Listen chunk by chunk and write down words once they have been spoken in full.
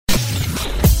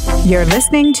You're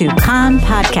listening to Kan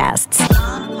Podcasts.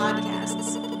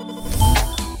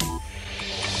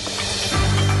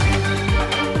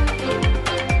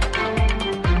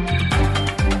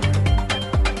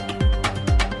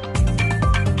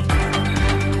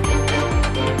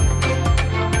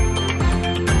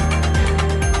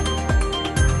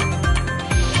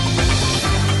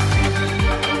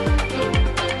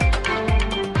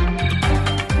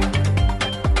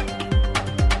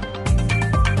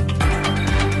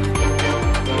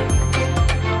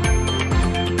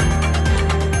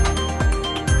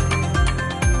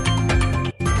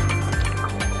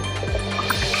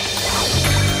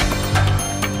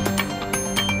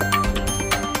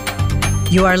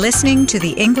 You are listening to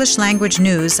the English language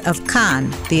news of Kan,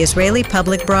 the Israeli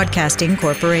Public Broadcasting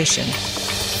Corporation.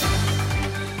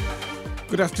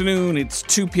 Good afternoon. It's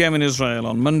 2 p.m. in Israel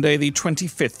on Monday, the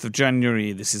 25th of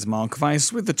January. This is Mark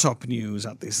Weiss with the top news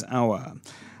at this hour.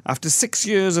 After 6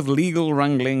 years of legal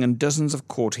wrangling and dozens of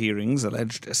court hearings,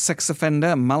 alleged sex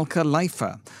offender Malka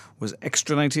Leifer was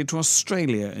extradited to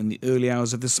Australia in the early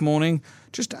hours of this morning,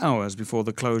 just hours before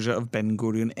the closure of Ben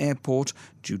Gurion Airport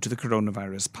due to the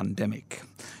coronavirus pandemic.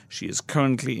 She is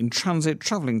currently in transit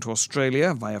travelling to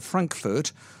Australia via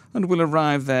Frankfurt and will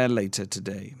arrive there later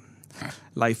today.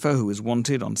 Leifer, who is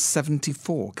wanted on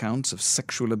 74 counts of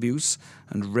sexual abuse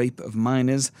and rape of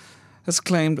minors, has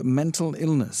claimed mental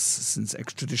illness since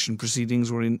extradition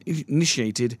proceedings were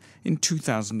initiated in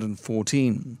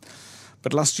 2014.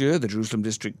 But last year, the Jerusalem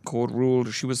District Court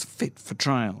ruled she was fit for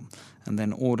trial and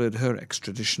then ordered her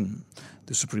extradition.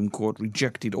 The Supreme Court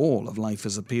rejected all of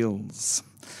Leifer's appeals.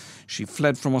 She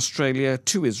fled from Australia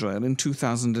to Israel in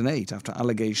 2008 after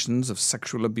allegations of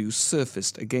sexual abuse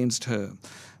surfaced against her,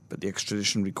 but the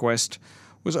extradition request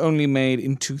was only made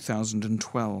in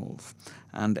 2012,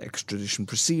 and extradition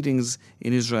proceedings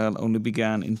in Israel only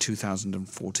began in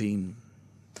 2014.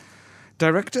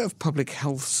 Director of Public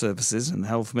Health Services in the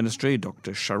Health Ministry,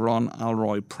 Dr. Sharon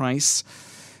Alroy-Price,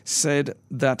 said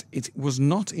that it was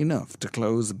not enough to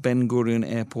close Ben Gurion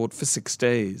Airport for 6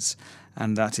 days,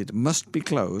 and that it must be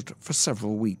closed for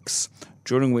several weeks,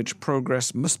 during which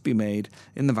progress must be made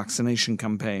in the vaccination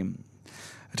campaign.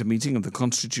 At a meeting of the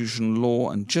Constitution, Law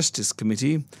and Justice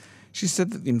Committee, she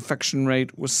said that the infection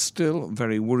rate was still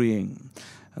very worrying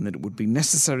and that it would be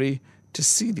necessary to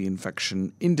see the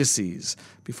infection indices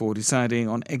before deciding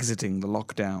on exiting the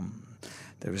lockdown.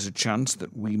 There is a chance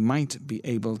that we might be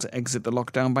able to exit the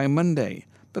lockdown by Monday,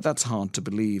 but that's hard to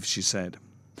believe, she said.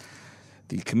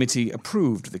 The committee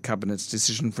approved the Cabinet's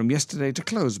decision from yesterday to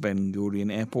close Ben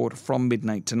Gurion Airport from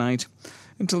midnight tonight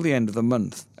until the end of the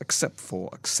month, except for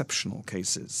exceptional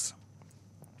cases.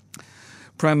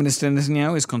 Prime Minister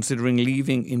Netanyahu is considering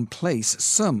leaving in place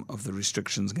some of the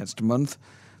restrictions against a month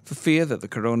for fear that the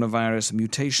coronavirus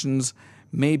mutations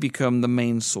may become the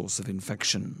main source of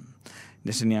infection.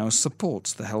 Netanyahu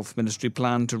supports the Health Ministry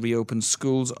plan to reopen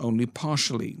schools only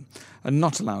partially and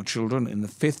not allow children in the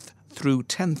 5th through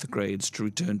 10th grades to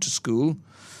return to school,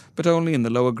 but only in the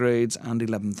lower grades and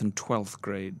 11th and 12th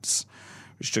grades.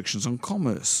 Restrictions on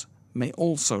commerce may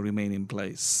also remain in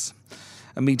place.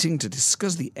 A meeting to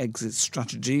discuss the exit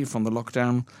strategy from the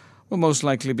lockdown will most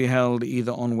likely be held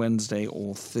either on Wednesday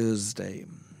or Thursday.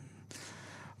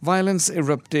 Violence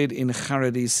erupted in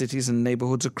Haredi cities and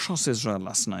neighbourhoods across Israel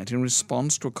last night in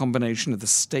response to a combination of the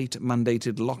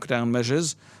state-mandated lockdown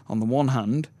measures on the one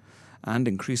hand and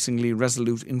increasingly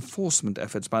resolute enforcement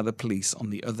efforts by the police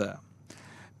on the other.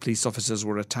 Police officers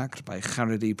were attacked by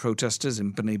Haredi protesters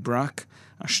in Bnei Brak,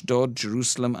 Ashdod,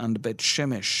 Jerusalem and Bet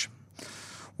Shemesh.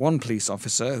 One police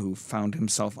officer, who found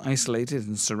himself isolated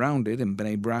and surrounded in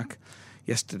Bnei Brak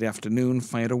yesterday afternoon,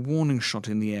 fired a warning shot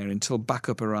in the air until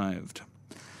backup arrived.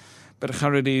 But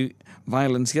Haredi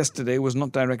violence yesterday was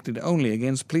not directed only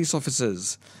against police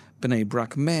officers. Bnei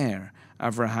Brak Mayor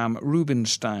Avraham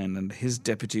Rubinstein and his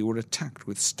deputy were attacked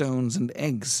with stones and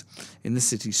eggs in the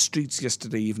city streets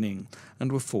yesterday evening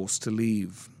and were forced to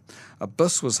leave. A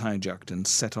bus was hijacked and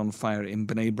set on fire in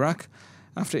Bnei Brak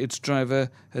after its driver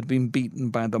had been beaten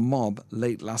by the mob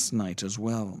late last night as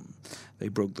well. They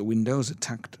broke the windows,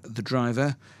 attacked the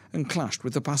driver, and clashed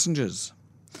with the passengers.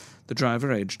 The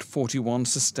driver, aged 41,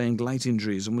 sustained light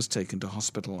injuries and was taken to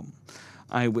hospital.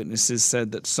 Eyewitnesses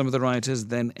said that some of the rioters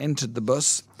then entered the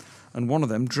bus and one of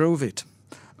them drove it.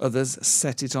 Others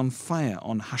set it on fire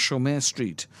on Hashomer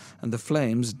Street and the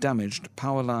flames damaged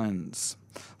power lines.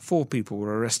 4 people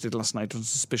were arrested last night on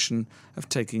suspicion of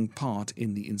taking part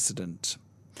in the incident.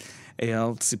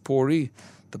 Eyal Tzipori,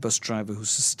 the bus driver who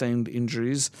sustained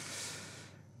injuries,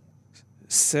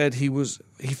 said he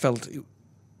described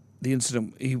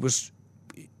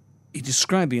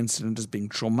the incident as being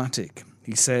traumatic.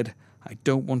 He said, I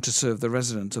don't want to serve the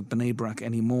residents of Bnei Brak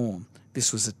anymore.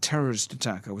 This was a terrorist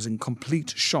attack. I was in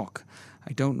complete shock.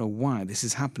 I don't know why this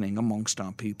is happening amongst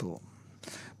our people.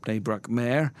 Bnei Brak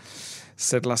Mayor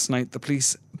said last night the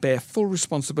police bear full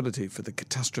responsibility for the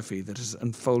catastrophe that has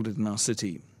unfolded in our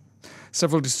city.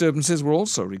 Several disturbances were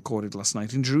also recorded last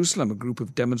night in Jerusalem. A group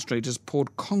of demonstrators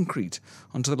poured concrete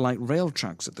onto the light rail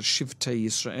tracks at the Shivtei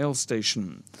Yisrael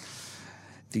station.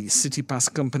 The City Pass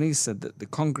company said that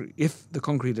if the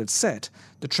concrete had set,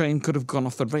 the train could have gone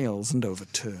off the rails and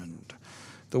overturned.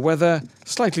 The weather,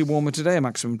 slightly warmer today,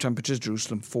 maximum temperatures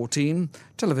Jerusalem 14,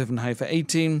 Tel Aviv and Haifa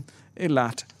 18,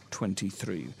 Eilat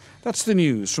 23. That's the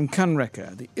news from Kan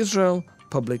Reka, the Israel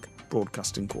Public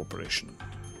Broadcasting Corporation.